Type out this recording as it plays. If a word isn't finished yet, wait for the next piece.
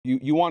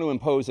You want to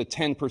impose a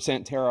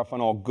 10% tariff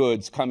on all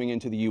goods coming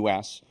into the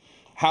U.S.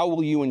 How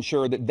will you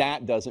ensure that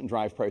that doesn't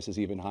drive prices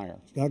even higher?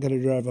 It's not going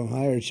to drive them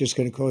higher. It's just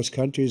going to cause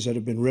countries that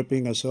have been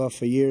ripping us off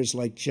for years,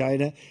 like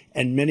China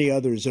and many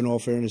others, in all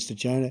fairness to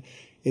China,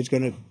 it's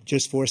going to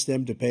just force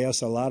them to pay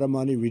us a lot of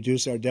money,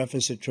 reduce our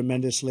deficit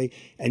tremendously,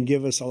 and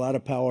give us a lot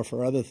of power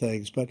for other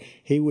things. But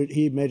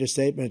he made a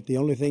statement. The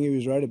only thing he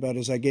was right about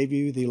is I gave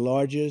you the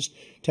largest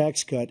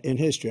tax cut in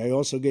history. I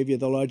also gave you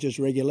the largest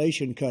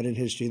regulation cut in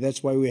history.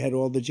 That's why we had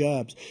all the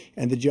jobs.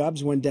 And the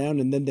jobs went down,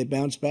 and then they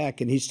bounced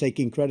back, and he's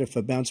taking credit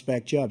for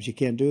bounce-back jobs. You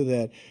can't do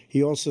that.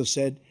 He also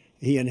said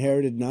he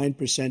inherited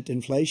 9%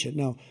 inflation.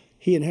 No,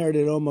 he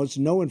inherited almost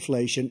no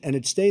inflation, and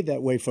it stayed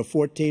that way for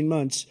 14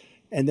 months.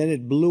 And then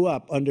it blew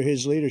up under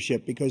his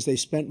leadership because they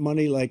spent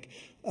money like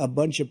a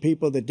bunch of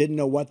people that didn't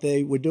know what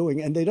they were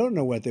doing, and they don't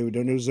know what they were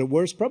doing. It was the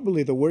worst,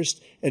 probably the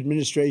worst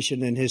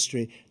administration in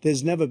history.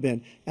 There's never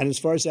been. And as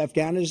far as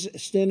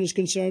Afghanistan is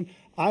concerned,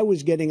 I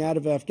was getting out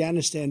of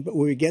Afghanistan, but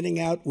we were getting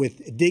out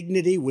with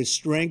dignity, with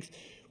strength,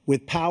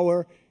 with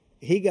power.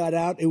 He got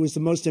out. It was the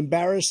most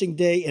embarrassing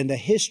day in the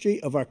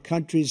history of our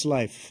country's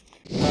life.